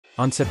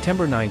On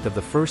September 9th of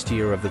the first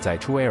year of the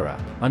Zaichu era,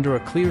 under a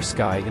clear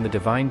sky in the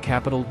divine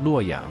capital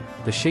Luoyang,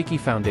 the shaky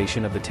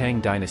foundation of the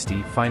Tang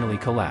Dynasty finally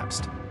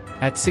collapsed.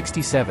 At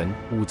 67,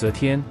 Wu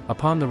Zetian,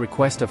 upon the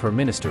request of her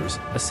ministers,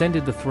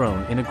 ascended the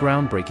throne in a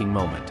groundbreaking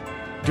moment.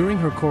 During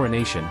her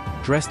coronation,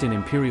 dressed in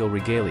imperial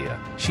regalia,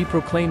 she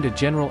proclaimed a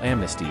general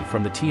amnesty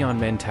from the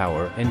Tianmen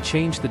Tower and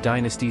changed the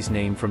dynasty's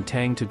name from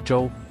Tang to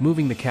Zhou,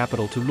 moving the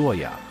capital to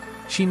Luoyang.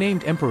 She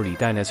named Emperor Li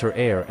Dan as her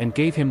heir and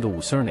gave him the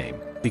Wu surname,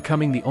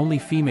 becoming the only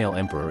female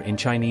emperor in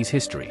Chinese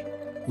history.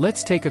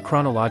 Let's take a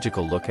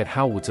chronological look at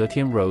how Wu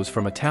Zetian rose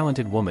from a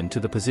talented woman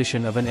to the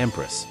position of an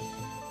empress.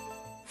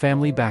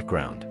 Family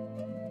background.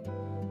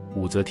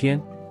 Wu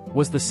Zetian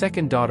was the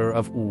second daughter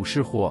of Wu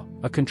Shihuo,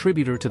 a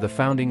contributor to the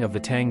founding of the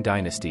Tang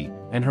Dynasty,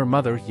 and her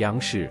mother Yang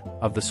Shi,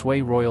 of the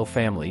Sui royal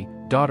family,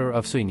 daughter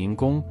of Sui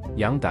Ninggong,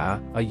 Yang Da,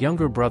 a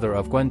younger brother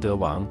of Guande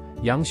Wang,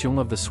 Yang Xiong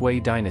of the Sui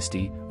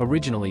Dynasty,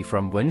 originally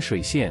from Wenshui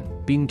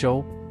Xian,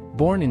 Bingzhou.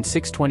 Born in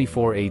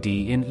 624 AD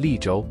in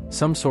Lizhou,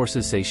 some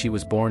sources say she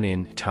was born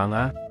in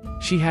Chang'an.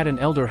 She had an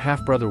elder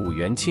half-brother Wu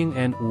Yuanqing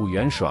and Wu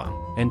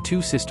Yuanshuang, and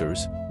two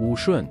sisters, Wu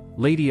Shun,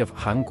 Lady of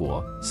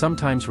Hanguo,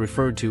 sometimes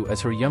referred to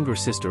as her younger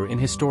sister in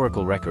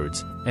historical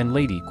records, and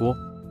Lady Guo.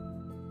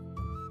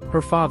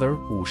 Her father,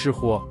 Wu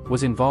Shihuo,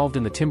 was involved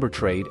in the timber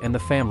trade and the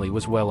family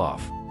was well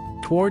off.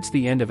 Towards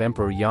the end of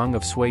Emperor Yang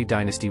of Sui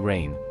dynasty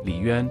reign, Li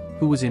Yuan,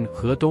 who was in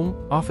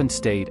Hedong, often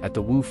stayed at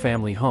the Wu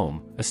family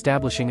home,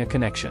 establishing a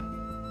connection.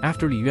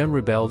 After Li Yuan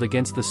rebelled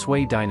against the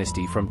Sui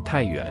dynasty from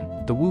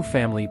Taiyuan, the Wu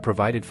family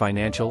provided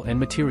financial and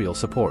material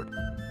support.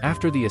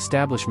 After the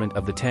establishment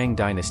of the Tang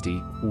Dynasty,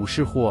 Wu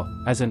Shihuo,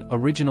 as an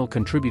original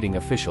contributing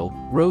official,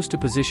 rose to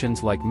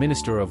positions like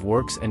Minister of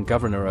Works and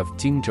Governor of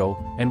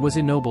Jingzhou, and was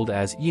ennobled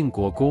as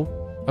Yingguogu.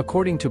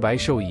 According to Bai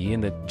Shouyi in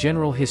the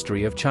General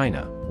History of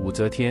China, Wu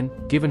Zetian,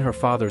 given her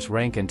father's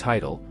rank and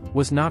title,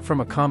 was not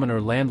from a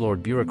commoner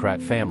landlord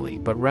bureaucrat family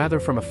but rather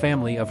from a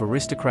family of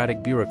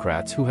aristocratic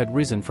bureaucrats who had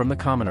risen from the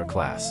commoner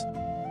class.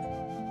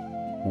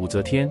 Wu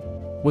Zetian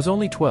was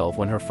only 12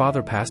 when her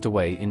father passed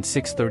away in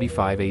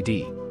 635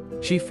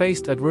 AD. She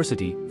faced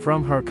adversity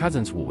from her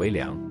cousins Wu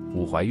Weiliang,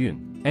 Wu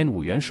Huaiyun, and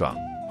Wu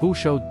Yuanshuang, who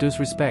showed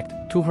disrespect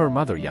to her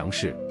mother Yang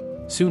Shi.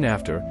 Soon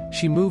after,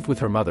 she moved with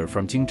her mother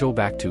from Jingzhou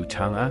back to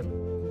Chang'an.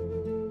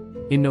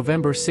 In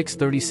November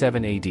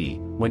 637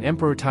 AD, when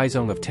Emperor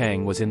Taizong of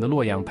Tang was in the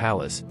Luoyang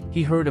Palace,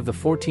 he heard of the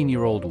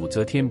 14-year-old Wu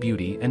Zetian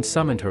beauty and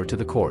summoned her to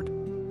the court.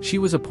 She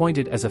was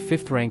appointed as a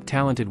fifth-rank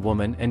talented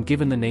woman and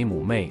given the name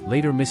Wu Mei,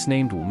 later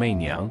misnamed Wu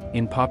Meinyang,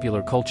 in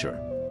popular culture.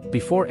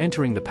 Before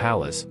entering the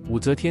palace, Wu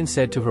Zetian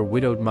said to her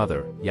widowed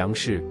mother, Yang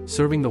Shi,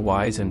 serving the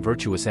wise and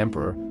virtuous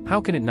emperor, "How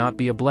can it not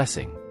be a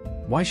blessing?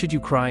 Why should you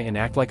cry and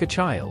act like a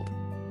child?"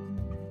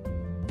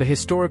 The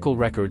historical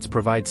records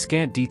provide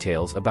scant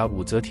details about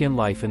Wu Zetian's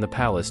life in the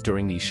palace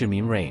during Li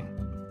Shimin reign.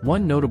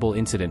 One notable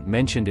incident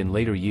mentioned in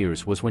later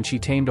years was when she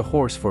tamed a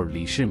horse for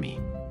Li Shimi.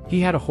 He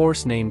had a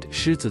horse named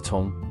Shi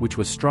Zicong, which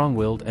was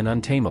strong-willed and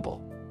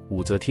untamable.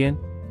 Wu Zetian,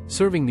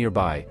 serving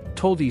nearby,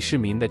 told Li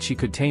Shimin that she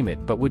could tame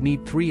it but would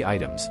need 3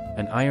 items: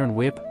 an iron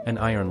whip, an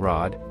iron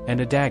rod, and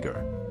a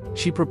dagger.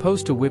 She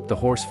proposed to whip the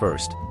horse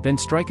first, then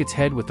strike its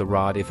head with the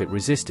rod if it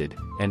resisted,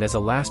 and as a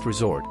last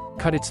resort,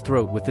 cut its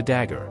throat with the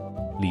dagger.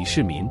 Li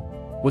Shimin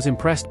was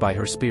impressed by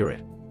her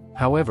spirit.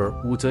 However,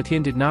 Wu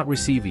Zetian did not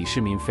receive Li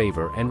Shimin's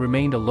favor and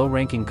remained a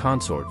low-ranking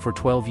consort for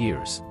 12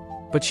 years.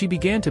 But she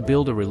began to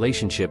build a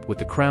relationship with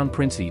the crown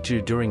prince Li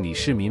Zhi during Li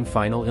Shimin's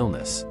final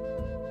illness.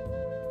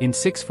 In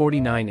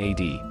 649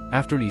 AD,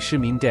 after Li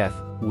Shimin's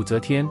death, Wu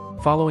Zetian,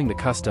 following the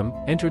custom,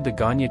 entered the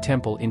Ganye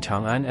temple in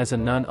Chang'an as a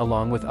nun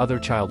along with other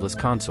childless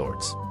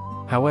consorts.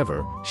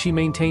 However, she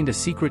maintained a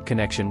secret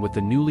connection with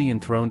the newly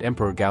enthroned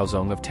Emperor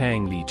Gaozong of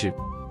Tang Li Zhi.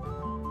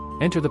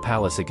 Enter the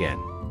palace again.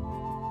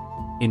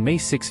 In May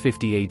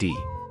 650 AD,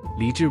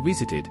 Li Zhi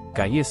visited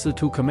Ganye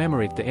to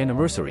commemorate the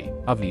anniversary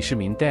of Li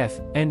Shimin's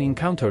death and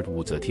encountered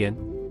Wu Zetian.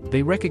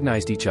 They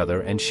recognized each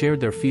other and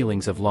shared their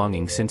feelings of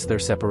longing since their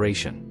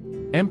separation.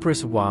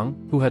 Empress Wang,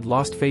 who had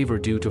lost favor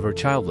due to her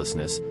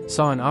childlessness,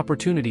 saw an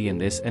opportunity in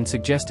this and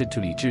suggested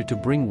to Li Zhi to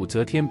bring Wu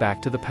Zetian back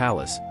to the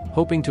palace,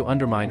 hoping to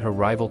undermine her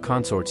rival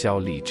consort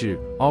Xiao Li Zhi,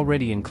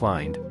 already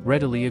inclined,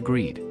 readily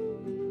agreed.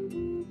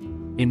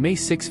 In May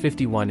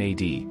 651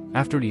 AD,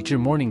 after Li Zhi's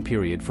mourning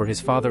period for his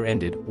father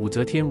ended, Wu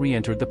Zetian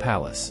re-entered the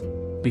palace.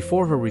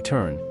 Before her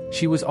return,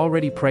 she was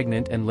already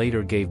pregnant and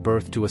later gave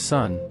birth to a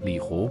son, Li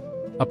Hu.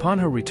 Upon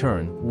her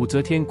return, Wu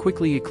Zetian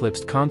quickly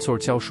eclipsed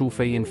consort Xiao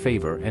Shufei in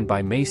favor, and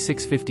by May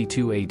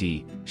 652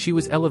 AD, she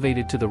was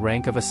elevated to the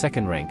rank of a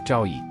second-rank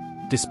Zhao Yi.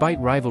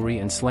 Despite rivalry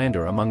and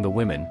slander among the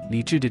women,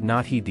 Li Zhi did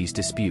not heed these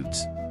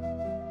disputes.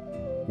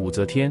 Wu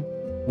Zetian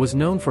was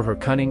known for her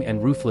cunning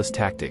and ruthless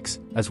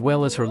tactics, as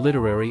well as her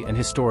literary and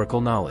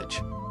historical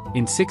knowledge.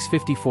 In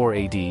 654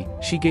 AD,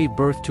 she gave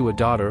birth to a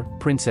daughter,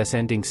 Princess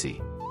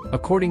Andingxi.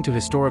 According to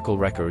historical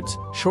records,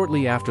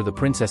 shortly after the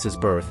princess's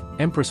birth,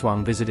 Empress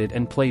Wang visited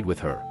and played with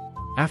her.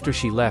 After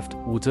she left,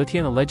 Wu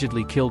Zetian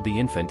allegedly killed the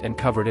infant and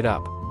covered it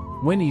up.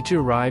 When Li Zhi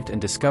arrived and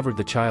discovered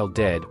the child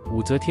dead,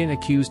 Wu Zetian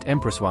accused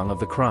Empress Wang of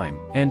the crime,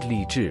 and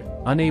Li Zhi,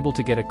 unable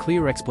to get a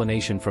clear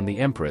explanation from the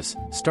Empress,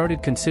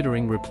 started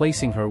considering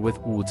replacing her with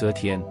Wu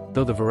Zetian,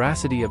 though the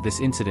veracity of this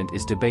incident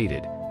is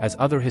debated, as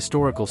other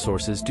historical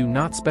sources do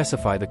not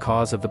specify the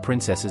cause of the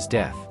princess's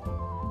death.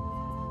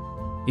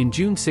 In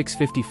June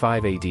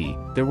 655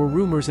 AD, there were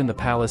rumors in the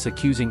palace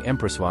accusing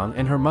Empress Wang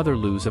and her mother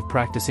Luz of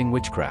practicing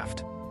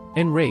witchcraft.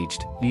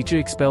 Enraged, Li Zhi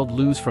expelled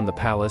Luz from the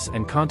palace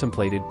and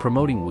contemplated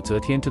promoting Wu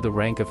Zetian to the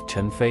rank of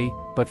Chen Fei,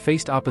 but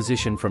faced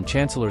opposition from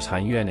chancellors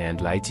Han Yuan and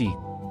Lai Ji.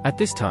 At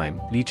this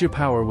time, Li Zhi's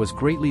power was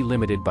greatly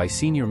limited by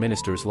senior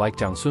ministers like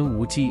Zhangsun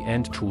Wuqi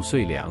and Chu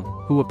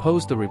Suiliang, who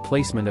opposed the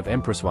replacement of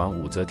Empress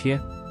Wang Wu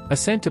Zetian.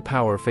 Ascent to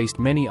power faced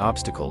many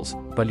obstacles,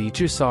 but Li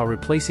Zhi saw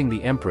replacing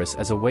the empress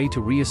as a way to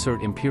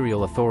reassert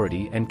imperial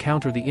authority and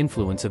counter the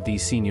influence of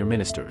these senior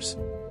ministers.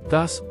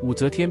 Thus, Wu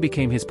Zetian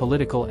became his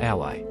political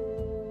ally.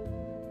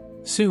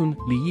 Soon,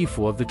 Li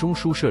Yifu of the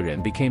Zhongshu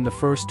Sheren became the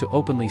first to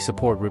openly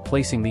support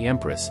replacing the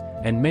empress,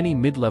 and many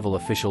mid-level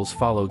officials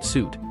followed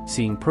suit,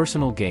 seeing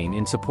personal gain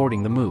in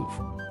supporting the move.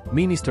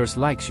 Ministers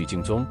like Xu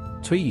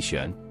Jingzong, Cui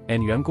Yixuan,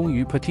 and Yuan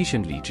Gongyu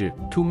petitioned Li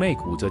Zhi to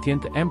make Wu Zetian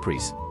the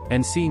empress,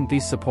 and seeing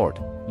this support,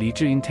 Li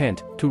Zhi's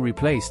intent to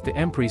replace the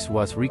empress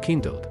was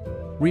rekindled.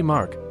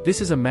 Remark,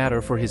 this is a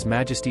matter for His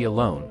Majesty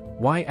alone,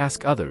 why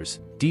ask others,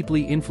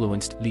 deeply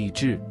influenced Li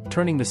Zhi,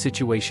 turning the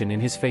situation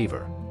in his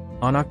favor.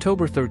 On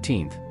October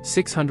 13,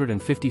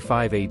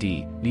 655 AD,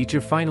 Li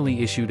Zhi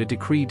finally issued a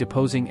decree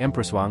deposing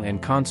Empress Wang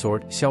and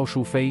consort Xiao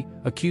Shufei,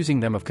 accusing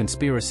them of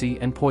conspiracy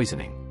and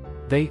poisoning.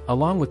 They,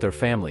 along with their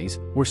families,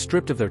 were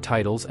stripped of their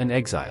titles and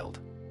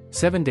exiled.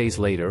 7 days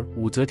later,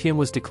 Wu Zetian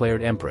was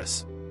declared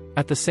empress.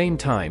 At the same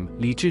time,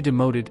 Li Zhi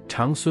demoted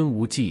Changsun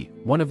Wuqi,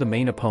 one of the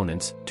main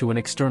opponents, to an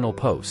external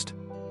post.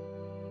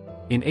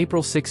 In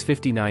April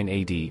 659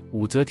 AD,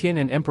 Wu Zetian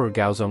and Emperor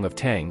Gaozong of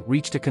Tang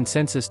reached a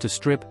consensus to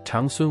strip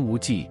Changsun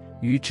Wuqi,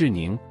 Yu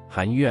Zhining,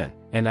 Han Yuan,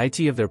 and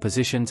Aiji of their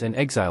positions and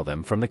exile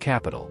them from the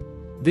capital.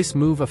 This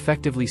move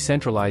effectively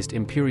centralized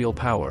imperial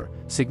power,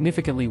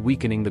 significantly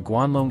weakening the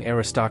Guanlong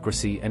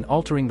aristocracy and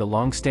altering the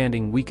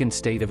long-standing weakened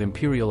state of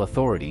imperial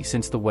authority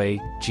since the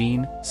Wei,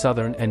 Jin,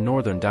 Southern and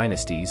Northern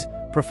dynasties,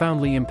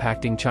 profoundly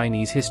impacting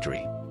Chinese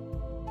history.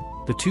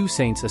 The two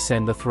saints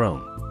ascend the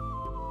throne.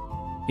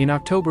 In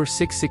October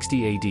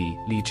 660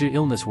 AD, Li Zhi's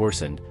illness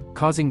worsened,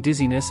 causing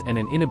dizziness and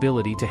an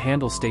inability to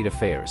handle state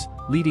affairs,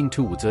 leading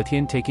to Wu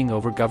Zetian taking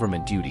over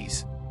government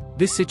duties.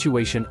 This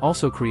situation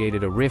also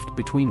created a rift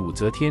between Wu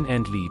Zetian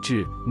and Li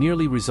Zhi,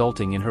 nearly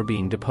resulting in her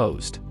being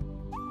deposed.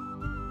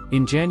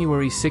 In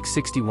January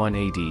 661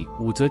 AD,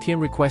 Wu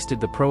Zetian requested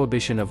the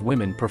prohibition of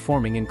women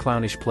performing in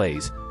clownish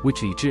plays,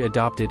 which Li Zhi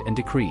adopted and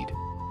decreed.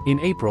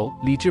 In April,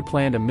 Li Zhi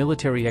planned a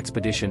military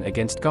expedition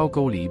against Gao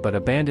Goli but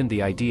abandoned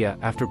the idea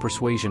after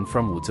persuasion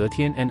from Wu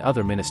Zetian and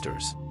other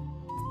ministers.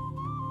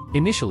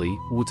 Initially,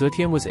 Wu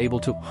Zetian was able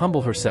to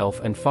humble herself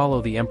and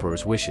follow the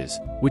emperor's wishes,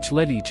 which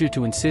led Li Zhi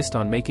to insist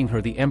on making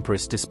her the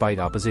empress despite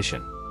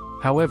opposition.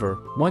 However,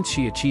 once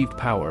she achieved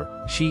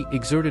power, she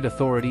exerted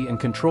authority and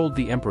controlled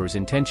the emperor's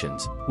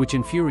intentions, which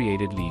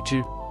infuriated Li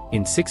Zhi.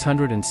 In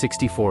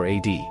 664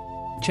 AD,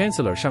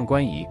 Chancellor Shang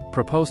Guanyi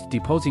proposed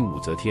deposing Wu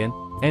Zetian,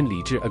 and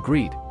Li Zhi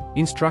agreed,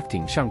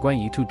 instructing Shang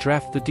Guanyi to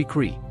draft the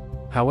decree.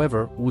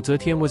 However, Wu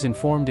Zetian was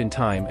informed in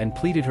time and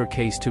pleaded her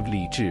case to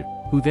Li Zhi,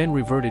 who then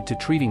reverted to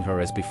treating her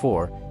as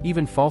before,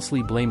 even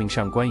falsely blaming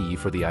Shang Guanyi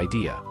for the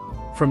idea.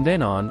 From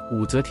then on,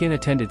 Wu Zetian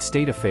attended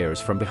state affairs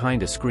from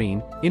behind a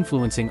screen,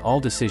 influencing all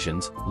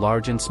decisions,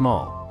 large and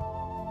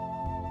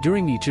small.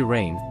 During Li Zhi's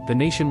reign, the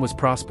nation was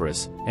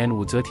prosperous, and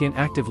Wu Zetian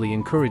actively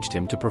encouraged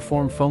him to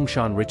perform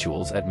Fengshan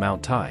rituals at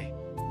Mount Tai.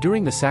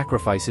 During the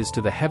sacrifices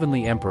to the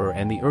heavenly emperor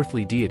and the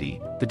earthly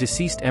deity, the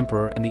deceased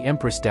emperor and the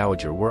empress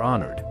dowager were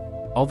honored.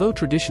 Although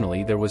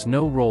traditionally there was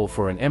no role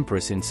for an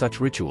empress in such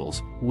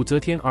rituals, Wu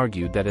Zetian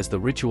argued that as the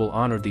ritual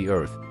honored the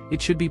earth,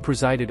 it should be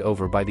presided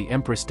over by the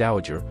empress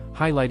dowager,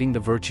 highlighting the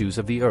virtues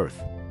of the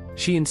earth.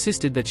 She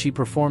insisted that she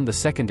perform the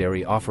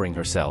secondary offering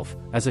herself,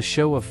 as a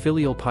show of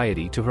filial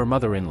piety to her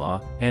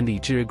mother-in-law, and Li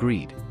Zhi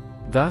agreed.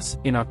 Thus,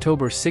 in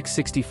October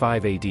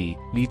 665 AD, Li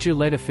Zhi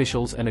led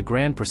officials and a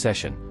grand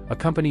procession,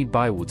 accompanied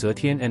by Wu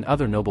Zetian and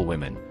other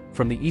noblewomen,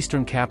 from the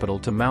eastern capital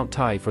to Mount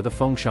Tai for the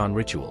Fengshan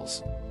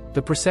rituals.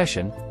 The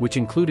procession, which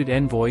included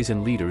envoys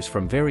and leaders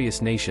from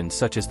various nations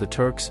such as the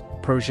Turks,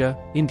 Persia,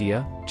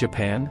 India,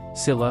 Japan,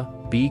 Silla,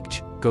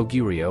 Beech,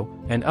 Goguryeo,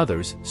 and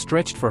others,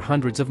 stretched for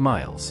hundreds of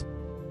miles.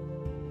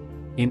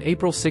 In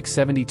April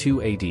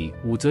 672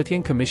 AD, Wu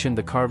Zetian commissioned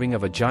the carving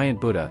of a giant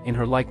Buddha in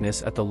her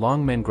likeness at the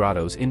Longmen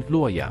Grottos in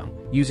Luoyang,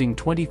 using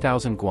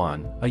 20,000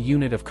 guan, a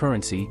unit of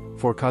currency,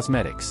 for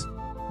cosmetics.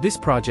 This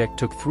project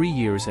took 3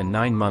 years and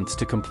 9 months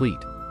to complete.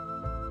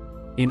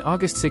 In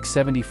August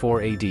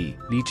 674 AD,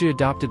 Li Zhi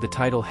adopted the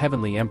title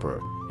Heavenly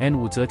Emperor, and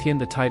Wu Zetian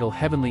the title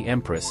Heavenly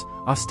Empress,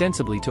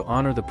 ostensibly to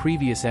honor the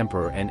previous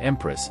emperor and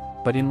empress,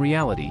 but in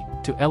reality,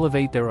 to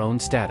elevate their own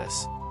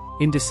status.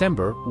 In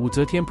December, Wu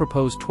Zetian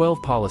proposed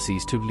 12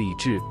 policies to Li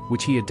Zhi,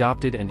 which he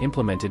adopted and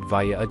implemented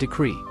via a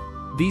decree.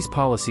 These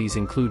policies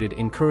included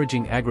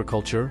encouraging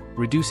agriculture,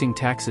 reducing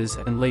taxes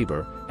and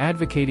labor,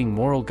 advocating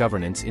moral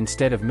governance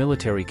instead of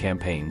military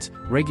campaigns,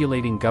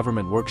 regulating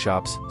government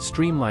workshops,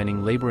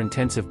 streamlining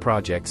labor-intensive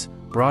projects,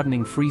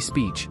 broadening free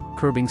speech,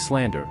 curbing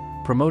slander,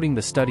 promoting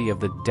the study of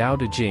the Dao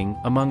De Jing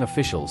among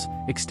officials,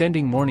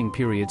 extending mourning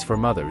periods for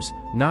mothers,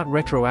 not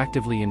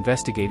retroactively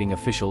investigating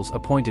officials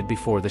appointed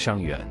before the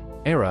Shangyuan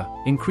era,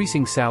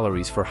 increasing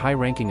salaries for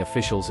high-ranking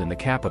officials in the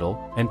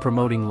capital, and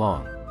promoting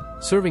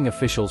long-serving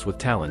officials with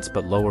talents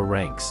but lower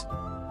ranks.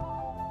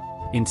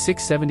 In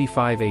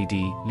 675 AD,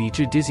 Li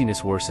Zhi's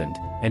dizziness worsened,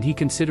 and he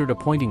considered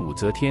appointing Wu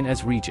Zetian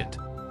as regent.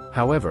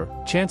 However,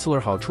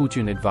 Chancellor Hao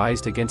Chujun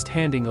advised against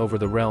handing over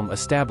the realm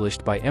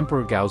established by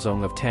Emperor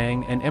Gaozong of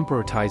Tang and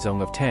Emperor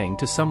Taizong of Tang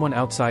to someone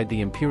outside the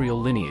imperial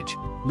lineage,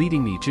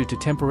 leading Li Zhi to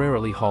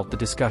temporarily halt the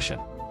discussion.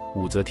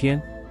 Wu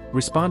Zetian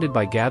responded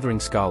by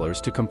gathering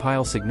scholars to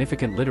compile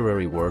significant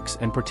literary works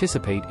and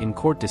participate in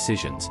court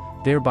decisions,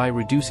 thereby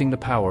reducing the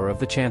power of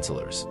the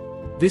chancellors.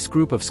 This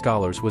group of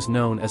scholars was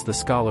known as the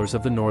Scholars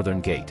of the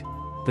Northern Gate.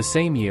 The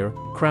same year,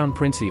 Crown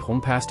Prince Li Hong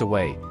passed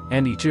away,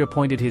 and Li Zhi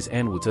appointed his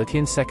Wu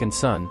Zetian's second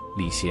son,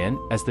 Li Xian,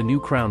 as the new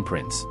crown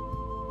prince.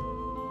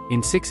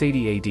 In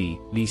 680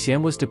 AD, Li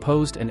Xian was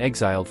deposed and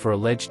exiled for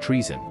alleged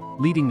treason,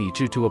 leading Li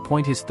Zhi to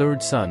appoint his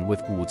third son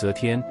with Wu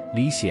Zetian,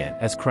 Li Xian,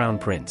 as crown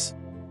prince.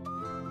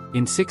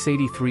 In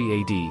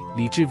 683 AD,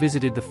 Li Zhi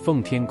visited the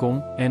Feng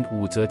Tiangong, and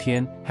Wu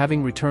Zetian,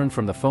 having returned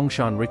from the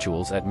Fengshan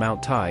rituals at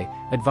Mount Tai,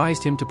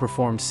 advised him to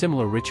perform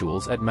similar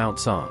rituals at Mount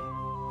Song.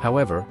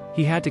 However,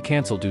 he had to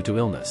cancel due to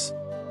illness.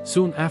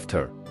 Soon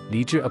after,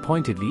 Li Zhi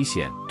appointed Li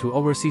Xian to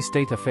oversee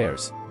state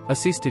affairs,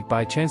 assisted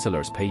by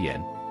Chancellors Pei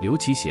Yan, Liu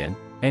Qixian,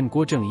 and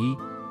Guo Zhengyi.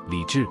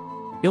 Li Zhi's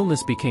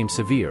illness became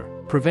severe,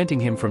 preventing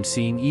him from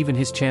seeing even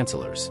his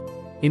chancellors.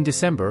 In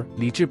December,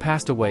 Li Zhi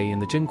passed away in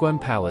the Zhenguan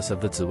Palace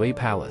of the Ziwei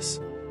Palace.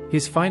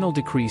 His final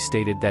decree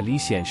stated that Li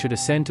Xian should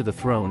ascend to the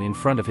throne in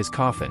front of his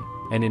coffin,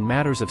 and in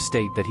matters of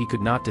state that he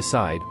could not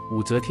decide,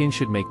 Wu Zetian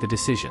should make the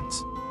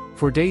decisions.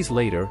 4 days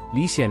later,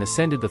 Li Xian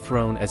ascended the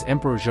throne as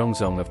Emperor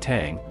Zhongzong of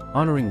Tang,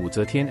 honoring Wu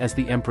Zetian as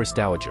the Empress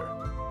Dowager.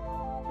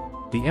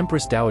 The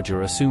Empress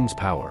Dowager assumes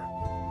power.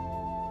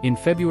 In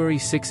February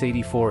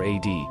 684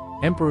 AD,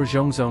 Emperor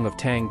Zhongzong of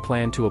Tang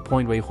planned to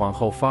appoint Wei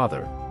Huanghou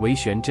father, Wei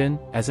Xuanzhen,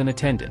 as an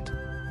attendant.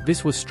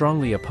 This was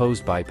strongly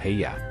opposed by Pei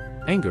Ya.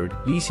 Angered,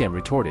 Li Xian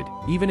retorted,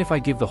 "Even if I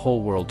give the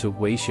whole world to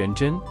Wei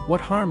Xuanzhen,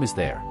 what harm is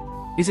there?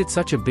 Is it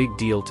such a big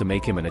deal to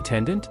make him an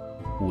attendant?"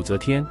 Wu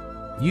Zetian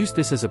used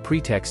this as a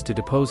pretext to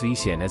depose Li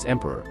Xian as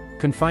emperor,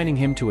 confining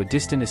him to a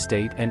distant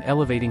estate and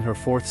elevating her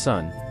fourth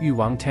son,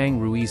 Yuwang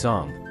Tang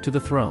Ruizong, to the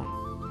throne.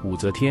 Wu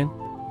Zetian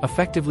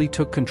effectively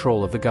took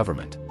control of the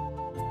government.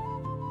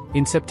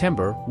 In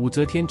September, Wu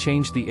Zetian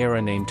changed the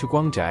era name to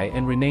Guangzhai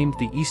and renamed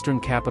the eastern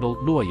capital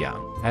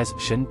Luoyang as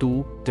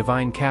Shendu,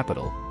 divine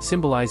capital,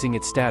 symbolizing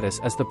its status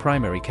as the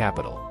primary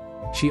capital.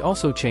 She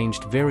also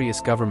changed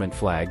various government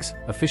flags,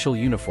 official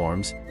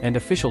uniforms, and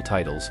official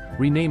titles,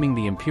 renaming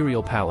the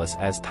imperial palace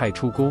as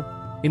Taichugu.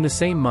 In the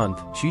same month,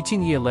 Xu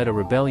Jingye led a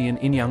rebellion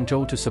in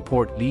Yangzhou to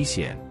support Li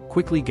Xian,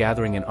 quickly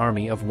gathering an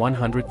army of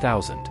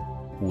 100,000.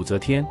 Wu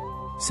Zetian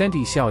sent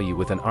Yi Xiaoyi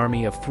with an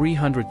army of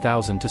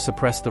 300,000 to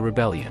suppress the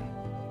rebellion.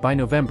 By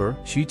November,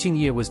 Xu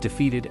Jingye was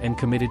defeated and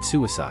committed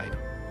suicide.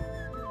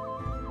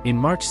 In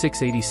March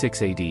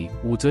 686 AD,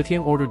 Wu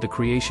Zetian ordered the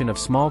creation of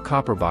small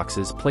copper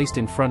boxes placed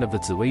in front of the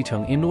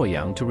Ziweiteng in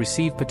Luoyang to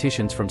receive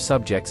petitions from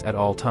subjects at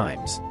all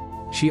times.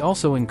 She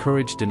also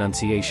encouraged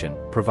denunciation,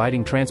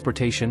 providing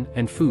transportation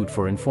and food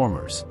for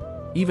informers.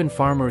 Even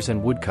farmers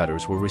and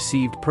woodcutters were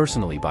received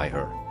personally by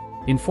her.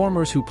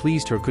 Informers who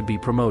pleased her could be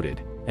promoted,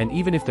 and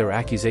even if their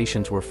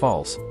accusations were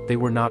false, they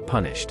were not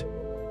punished.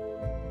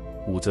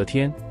 Wu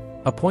Zetian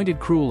appointed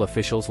cruel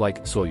officials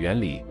like Suo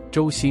Yuanli,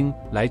 Zhou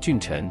Xing, Lai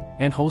Junchen,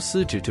 and Hou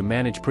Sizhi to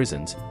manage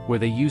prisons, where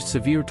they used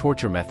severe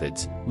torture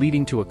methods,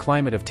 leading to a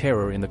climate of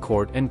terror in the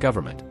court and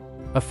government.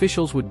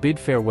 Officials would bid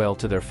farewell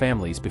to their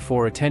families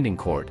before attending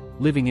court,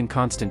 living in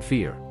constant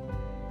fear.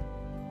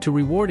 To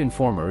reward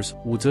informers,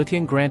 Wu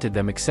Zetian granted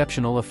them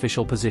exceptional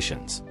official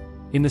positions.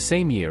 In the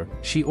same year,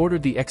 she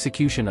ordered the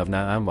execution of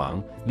Nan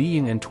Anwang, Li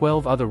Ying and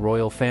 12 other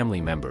royal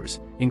family members,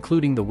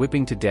 including the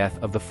whipping to death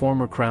of the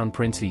former crown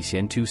prince Li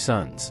Xian's 2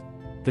 sons.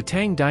 The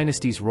Tang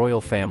Dynasty's royal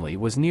family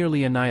was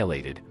nearly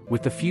annihilated,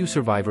 with the few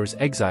survivors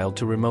exiled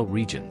to remote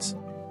regions.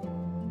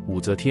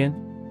 Wu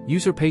Zetian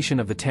usurpation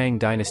of the Tang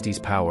Dynasty's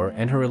power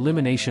and her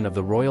elimination of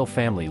the royal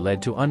family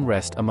led to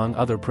unrest among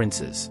other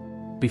princes.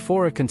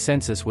 Before a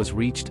consensus was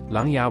reached,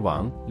 Lang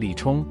Yawang, Li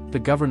Chong, the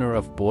governor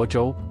of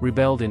Bozhou,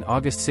 rebelled in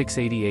August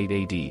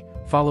 688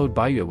 AD, followed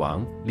by Yue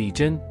Wang, Li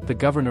Zhen, the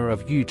governor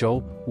of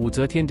Yuzhou. Wu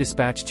Zetian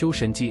dispatched Qiu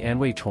Shenji and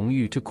Wei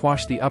Chongyu to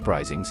quash the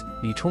uprisings.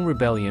 Li Chong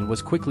rebellion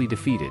was quickly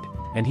defeated,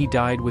 and he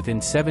died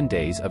within 7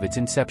 days of its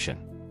inception.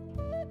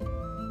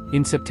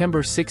 In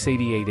September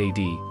 688 AD,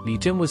 Li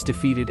Zhen was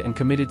defeated and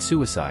committed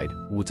suicide.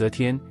 Wu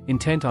Zetian,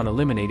 intent on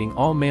eliminating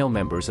all male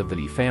members of the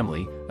Li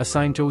family,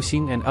 assigned Zhou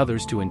Xing and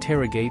others to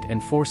interrogate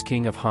and force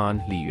King of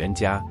Han Li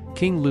Yuanjia,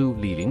 King Lu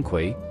Li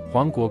Lingkui,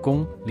 Huang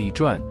Guogong, Li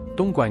Zhuan,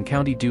 Dongguan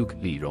County Duke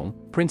Li Rong,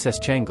 Princess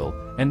Changel,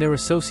 and their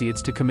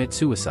associates to commit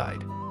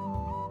suicide.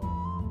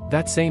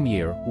 That same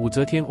year, Wu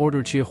Zetian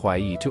ordered Xie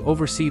Huaiyi to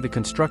oversee the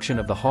construction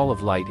of the Hall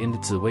of Light in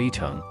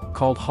Ziweicheng,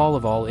 called Hall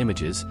of All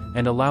Images,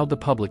 and allowed the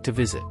public to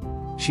visit.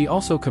 She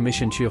also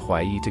commissioned Xie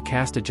Huaiyi to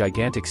cast a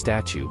gigantic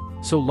statue,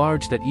 so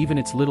large that even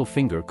its little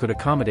finger could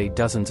accommodate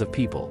dozens of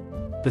people.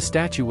 The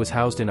statue was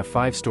housed in a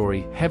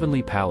 5-story,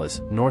 heavenly palace,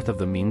 north of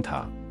the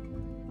Mingta.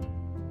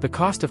 The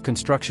cost of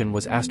construction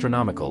was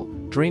astronomical,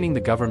 draining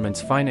the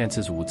government's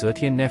finances. Wu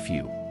Zetian's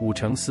nephew, Wu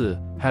Chengsi,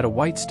 had a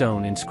white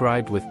stone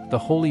inscribed with, "The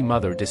Holy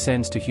Mother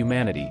descends to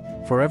humanity,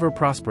 forever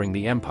prospering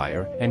the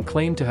empire," and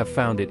claimed to have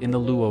found it in the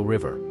Luo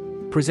River.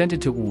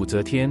 Presented to Wu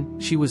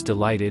Zetian, she was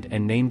delighted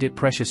and named it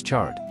Precious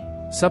Chart.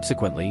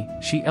 Subsequently,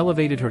 she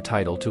elevated her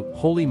title to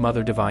Holy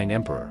Mother Divine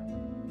Emperor.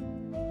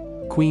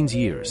 Queen's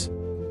years.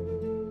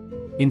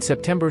 In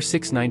September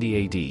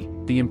 690 AD,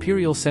 the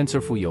imperial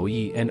censor Fu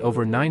Youyi and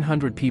over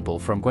 900 people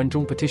from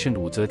Guanzhong petitioned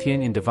Wu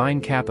Zetian in divine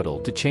capital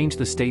to change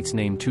the state's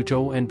name to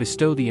Zhou and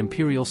bestow the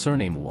imperial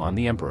surname Wu on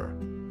the emperor.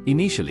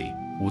 Initially,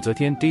 Wu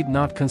Zetian did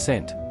not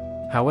consent.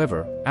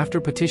 However, after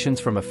petitions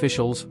from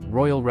officials,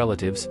 royal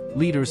relatives,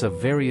 leaders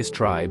of various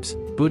tribes,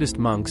 Buddhist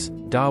monks,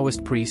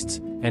 Taoist priests,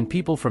 and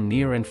people from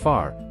near and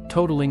far,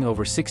 totaling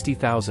over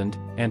 60,000,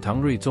 and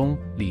Tang Ruizong,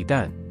 Li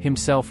Dan,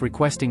 himself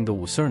requesting the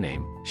Wu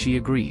surname, she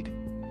agreed.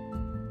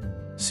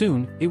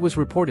 Soon, it was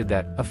reported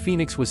that a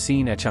phoenix was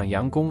seen at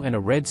Changyang and a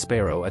red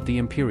sparrow at the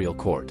imperial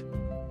court.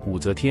 Wu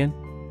Zetian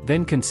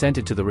then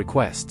consented to the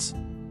requests.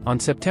 On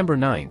September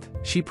 9,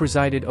 she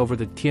presided over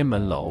the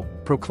Tianmenlou,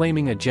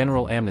 proclaiming a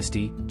general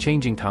amnesty,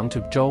 changing Tang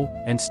to Zhou,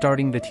 and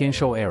starting the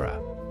Tianshou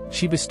era.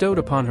 She bestowed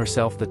upon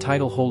herself the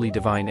title Holy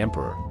Divine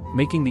Emperor,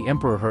 making the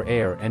emperor her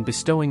heir and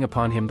bestowing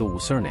upon him the Wu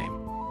surname.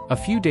 A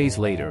few days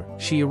later,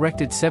 she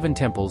erected 7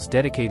 temples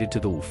dedicated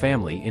to the Wu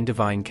family in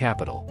divine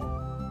capital.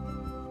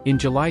 In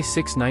July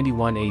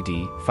 691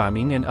 AD, Fa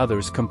Ming and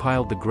others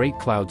compiled the Great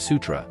Cloud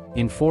Sutra,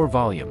 in 4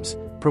 volumes,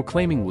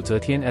 proclaiming Wu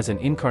Zetian as an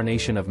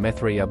incarnation of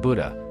Maitreya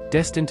Buddha,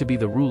 destined to be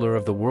the ruler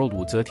of the world.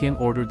 Wu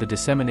Zetian ordered the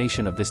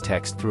dissemination of this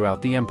text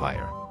throughout the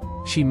empire.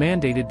 She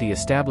mandated the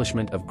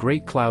establishment of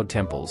Great Cloud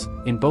temples,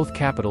 in both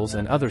capitals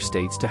and other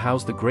states to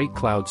house the Great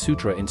Cloud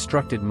Sutra,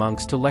 instructed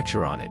monks to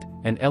lecture on it,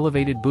 and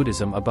elevated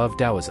Buddhism above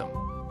Taoism.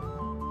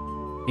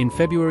 In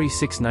February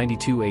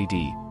 692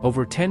 AD,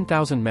 over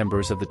 10,000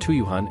 members of the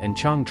Tuyuhun and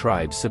Chang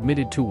tribes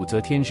submitted to Wu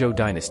Zetian's Zhou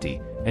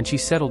Dynasty, and she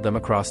settled them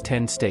across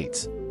 10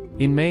 states.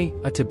 In May,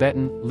 a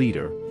Tibetan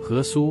leader,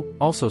 He Su,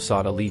 also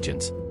sought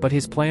allegiance, but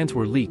his plans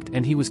were leaked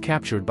and he was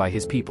captured by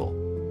his people.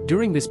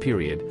 During this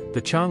period,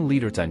 the Chang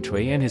leader Zhan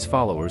Cui and his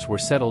followers were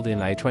settled in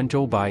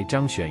Aichuanzhou by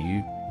Zhang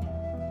Xuanyu.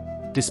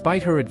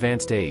 Despite her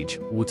advanced age,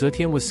 Wu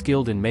Zetian was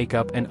skilled in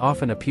makeup and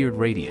often appeared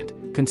radiant,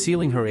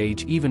 concealing her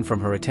age even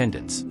from her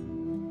attendants.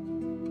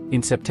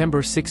 In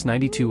September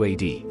 692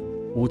 AD,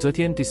 Wu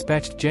Zetian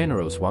dispatched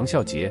generals Wang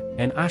Xiaojie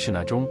and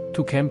Ashina Zhong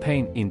to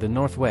campaign in the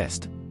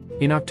northwest.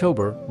 In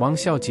October, Wang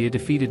Xiaojie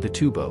defeated the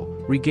Tubo,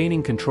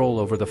 regaining control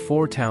over the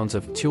 4 towns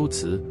of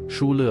Qiuci,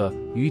 Shule,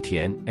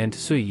 Yutian, and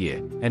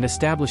Suiye, and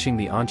establishing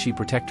the Anqi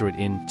Protectorate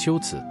in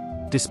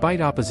Qiuci. Despite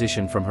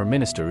opposition from her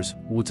ministers,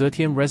 Wu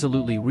Zetian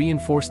resolutely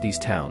reinforced these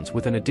towns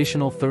with an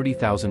additional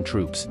 30,000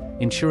 troops,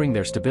 ensuring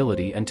their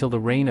stability until the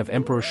reign of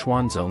Emperor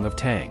Xuanzong of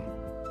Tang.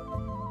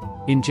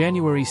 In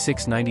January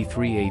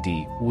 693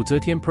 AD, Wu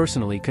Zetian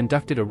personally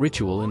conducted a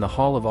ritual in the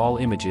Hall of All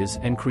Images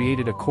and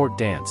created a court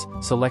dance,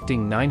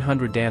 selecting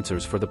 900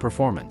 dancers for the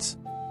performance.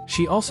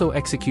 She also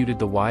executed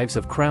the wives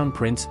of Crown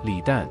Prince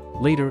Li Dan,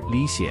 later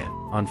Li Xian,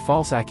 on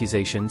false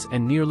accusations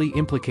and nearly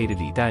implicated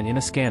Li Dan in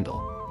a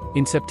scandal.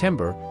 In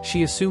September,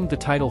 she assumed the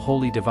title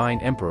Holy Divine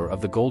Emperor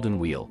of the Golden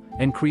Wheel,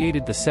 and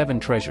created the 7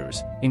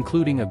 treasures,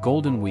 including a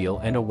golden wheel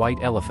and a white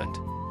elephant.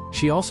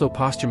 She also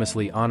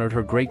posthumously honored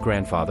her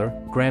great-grandfather,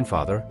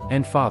 grandfather,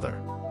 and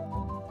father.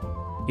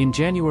 In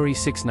January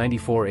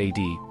 694 AD,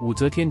 Wu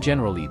Zetian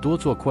General Li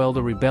Duozuo quelled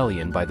a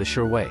rebellion by the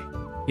Shiwei.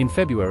 In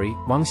February,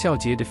 Wang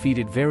Xiaojie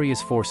defeated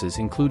various forces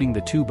including the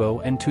Tubo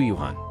and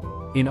Tuyuhun.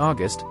 In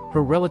August,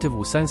 her relative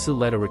Wu Sansi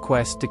led a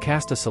request to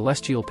cast a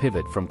celestial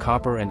pivot from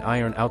copper and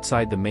iron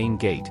outside the main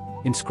gate,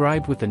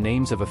 inscribed with the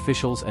names of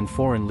officials and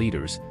foreign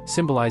leaders,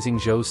 symbolizing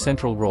Zhou's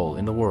central role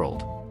in the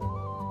world.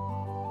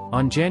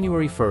 On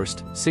January 1,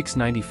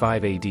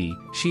 695 AD,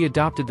 she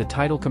adopted the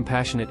title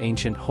Compassionate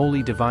Ancient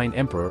Holy Divine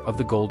Emperor of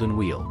the Golden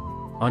Wheel.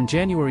 On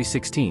January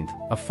 16,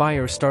 a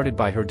fire started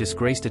by her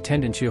disgraced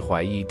attendant Xie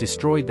Huaiyi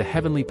destroyed the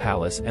Heavenly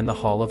Palace and the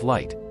Hall of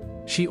Light.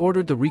 She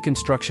ordered the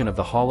reconstruction of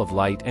the Hall of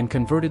Light and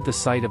converted the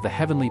site of the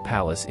Heavenly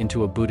Palace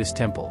into a Buddhist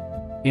temple.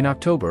 In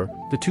October,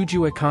 the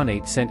Tujue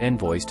Khanate sent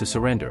envoys to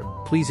surrender,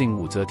 pleasing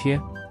Wu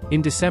Zetian.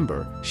 In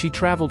December, she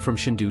traveled from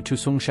Shendu to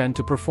Songshan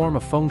to perform a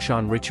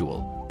Fengshan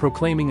ritual,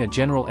 proclaiming a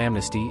general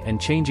amnesty and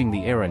changing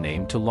the era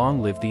name to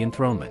Long Live the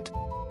Enthronement.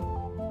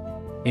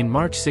 In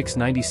March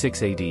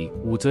 696 AD,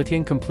 Wu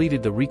Zetian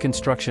completed the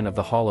reconstruction of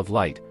the Hall of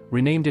Light,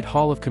 renamed it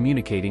Hall of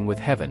Communicating with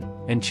Heaven,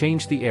 and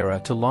changed the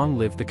era to Long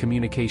Live the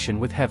Communication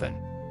with Heaven.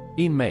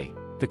 In May,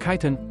 the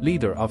Khitan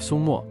leader of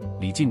Songmo,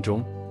 Li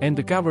Jinzhong, and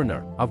the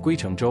governor of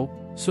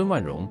Guichengzhou, Sun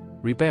Wanrong,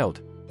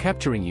 rebelled,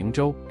 capturing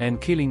Yingzhou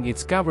and killing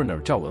its governor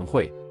Zhao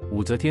Wenhui.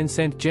 Wu Zetian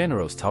sent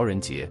generals Cao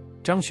Renjie,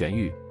 Zhang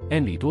Xuanyu,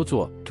 and Li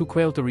Duozuo to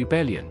quell the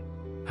rebellion.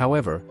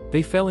 However,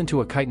 they fell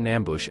into a chitin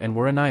ambush and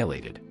were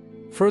annihilated.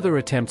 Further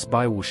attempts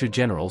by Wushi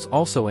generals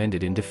also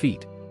ended in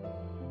defeat.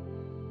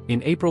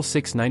 In April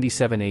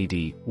 697 AD,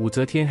 Wu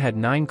Zetian had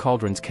 9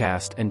 cauldrons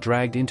cast and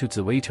dragged into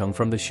Ziweicheng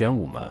from the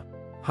Xuanwuma.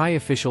 High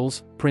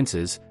officials,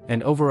 princes,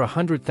 and over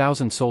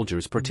 100,000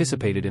 soldiers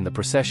participated in the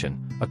procession,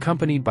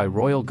 accompanied by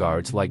royal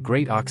guards like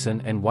great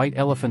oxen and white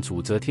elephants.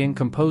 Wu Zetian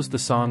composed the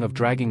song of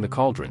dragging the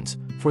cauldrons,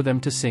 for them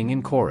to sing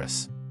in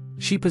chorus.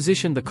 She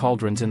positioned the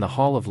cauldrons in the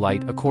Hall of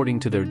Light according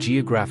to their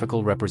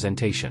geographical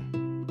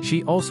representation.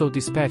 She also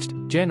dispatched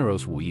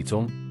generals Wu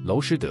Yizong,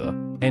 Lou Shide,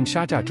 and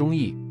Shajia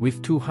Zhongyi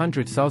with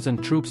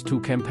 200,000 troops to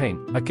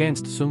campaign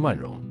against Sun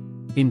Wanrong.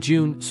 In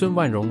June, Sun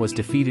Wanrong was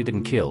defeated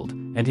and killed,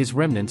 and his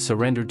remnants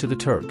surrendered to the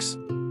Turks.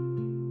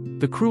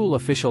 The cruel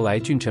official Ai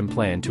Junchen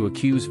planned to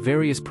accuse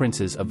various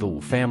princes of the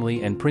Wu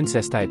family and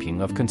Princess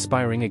Taiping of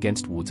conspiring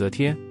against Wu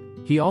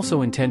Zetian. He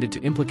also intended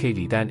to implicate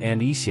Yidan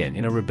and Yixian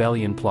in a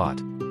rebellion plot.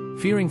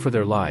 Fearing for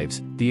their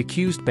lives, the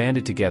accused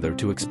banded together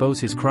to expose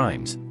his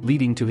crimes,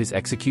 leading to his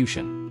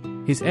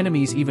execution. His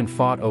enemies even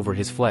fought over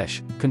his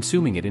flesh,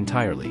 consuming it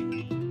entirely.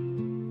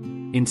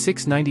 In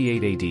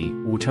 698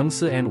 AD, Wu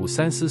Chengsi and Wu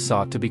Sansi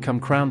sought to become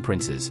crown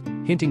princes,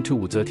 hinting to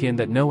Wu Zetian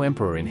that no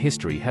emperor in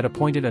history had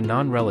appointed a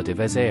non-relative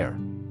as heir.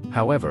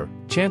 However,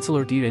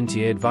 Chancellor Di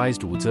Renjie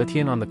advised Wu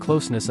Zetian on the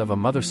closeness of a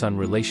mother-son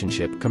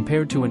relationship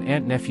compared to an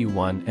aunt-nephew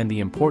one and the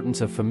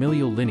importance of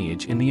familial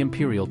lineage in the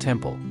imperial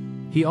temple.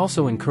 He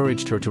also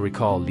encouraged her to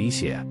recall Li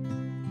Xie.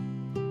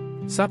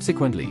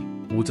 Subsequently,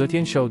 Wu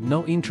Zetian showed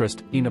no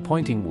interest in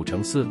appointing Wu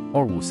Chengsi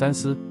or Wu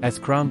Sansi as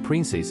crown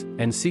princes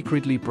and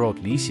secretly brought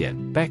Li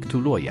Xian back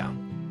to Luoyang.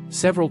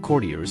 Several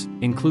courtiers,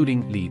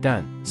 including Li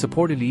Dan,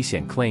 supported Li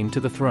Xian's claim to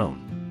the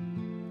throne.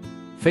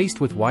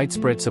 Faced with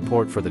widespread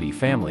support for the Li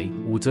family,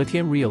 Wu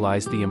Zetian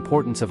realized the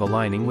importance of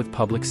aligning with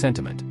public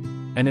sentiment.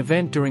 An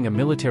event during a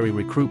military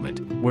recruitment,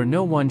 where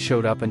no one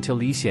showed up until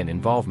Li Xian's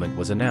involvement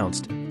was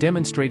announced,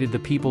 demonstrated the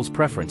people's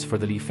preference for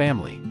the Li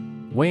family.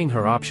 Weighing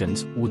her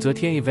options, Wu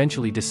Zetian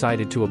eventually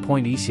decided to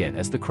appoint Li Xian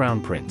as the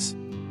crown prince.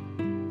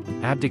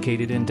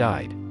 Abdicated and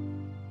died.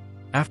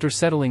 After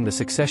settling the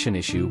succession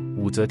issue,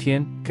 Wu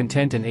Zetian,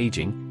 content and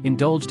aging,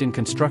 indulged in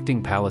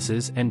constructing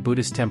palaces and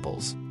Buddhist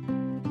temples.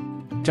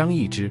 Zhang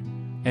Yizhi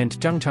and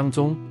Zhang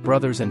Changzong,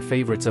 brothers and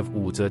favorites of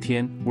Wu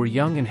Zetian, were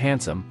young and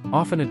handsome,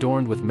 often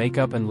adorned with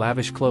makeup and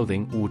lavish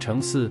clothing. Wu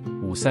Chengsi,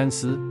 Wu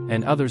Sansi,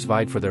 and others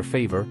vied for their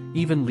favor,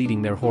 even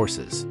leading their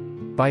horses.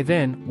 By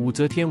then, Wu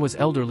Zetian was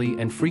elderly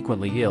and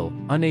frequently ill,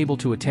 unable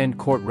to attend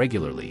court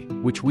regularly,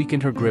 which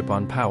weakened her grip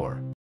on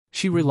power.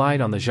 She relied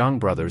on the Zhang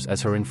brothers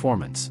as her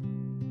informants.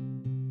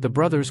 The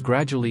brothers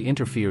gradually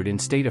interfered in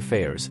state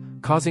affairs,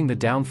 causing the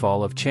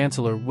downfall of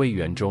Chancellor Wei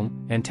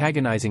Yuanzhong,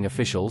 antagonizing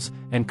officials,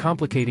 and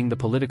complicating the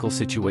political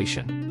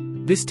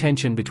situation. This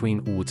tension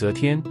between Wu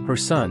Zetian, her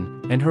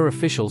son, and her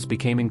officials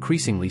became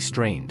increasingly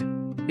strained.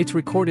 It's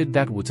recorded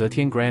that Wu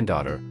Zetian's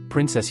granddaughter,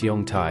 Princess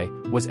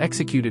Yongtai, was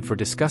executed for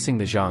discussing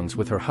the Zhangs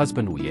with her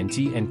husband Wu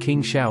Yanji and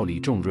King Xiao Li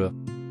Zhongzhe.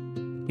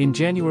 In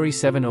January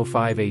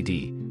 705 AD,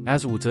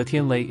 as Wu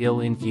Zetian lay ill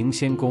in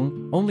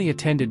Yingxian-gong, only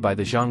attended by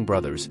the Zhang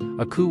brothers,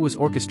 a coup was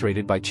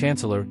orchestrated by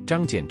Chancellor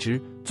Zhang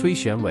Jianzhi, Cui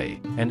Xuanwei,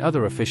 and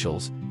other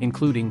officials,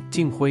 including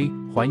Jing Hui,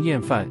 Huan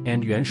Yanfan,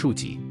 and Yuan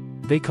Shuji.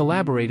 They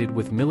collaborated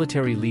with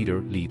military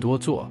leader Li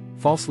Duozuo,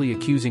 falsely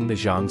accusing the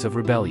Zhangs of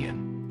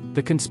rebellion.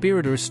 The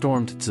conspirators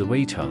stormed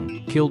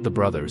Ziweicheng, killed the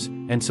brothers,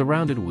 and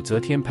surrounded Wu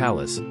Zetian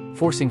Palace,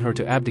 forcing her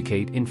to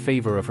abdicate in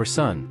favor of her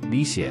son,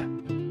 Li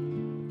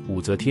Xie.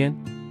 Wu Zetian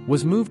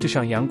was moved to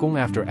Shangyanggong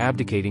after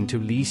abdicating to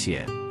Li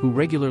Xie, who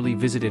regularly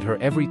visited her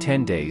every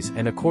 10 days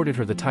and accorded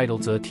her the title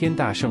Zetian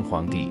Dasheng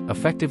Huangdi,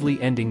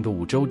 effectively ending the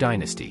Zhou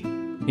Dynasty.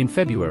 In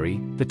February,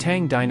 the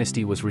Tang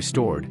Dynasty was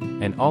restored,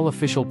 and all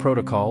official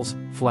protocols,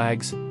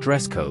 flags,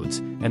 dress codes,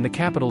 and the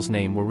capital's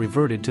name were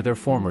reverted to their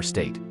former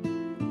state.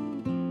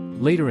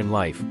 Later in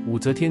life, Wu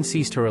Zetian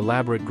ceased her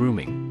elaborate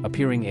grooming,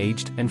 appearing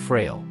aged and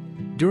frail.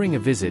 During a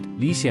visit,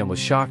 Li Xian was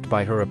shocked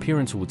by her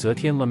appearance. Wu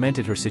Zetian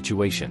lamented her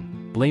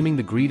situation, blaming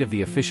the greed of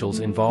the officials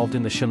involved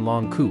in the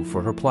Shenlong coup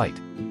for her plight.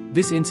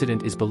 This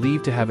incident is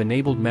believed to have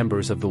enabled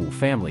members of the Wu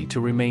family to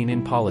remain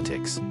in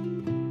politics.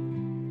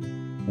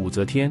 Wu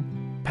Zetian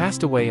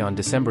passed away on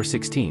December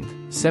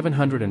 16,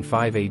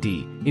 705 AD,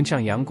 in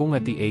Shangyanggong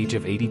at the age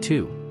of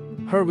 82.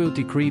 Her will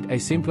decreed a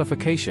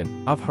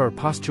simplification of her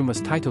posthumous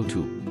title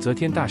to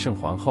Zetian Dasheng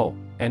Huanghou,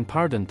 and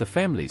pardoned the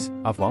families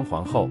of Wang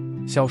Huanghou,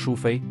 Xiao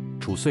Shufei,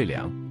 Chu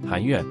Suiliang,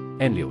 Han Yuan,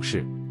 and Liu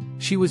Shi.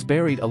 She was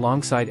buried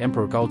alongside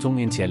Emperor Gaozong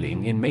in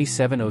Qianling in May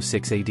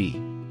 706 AD.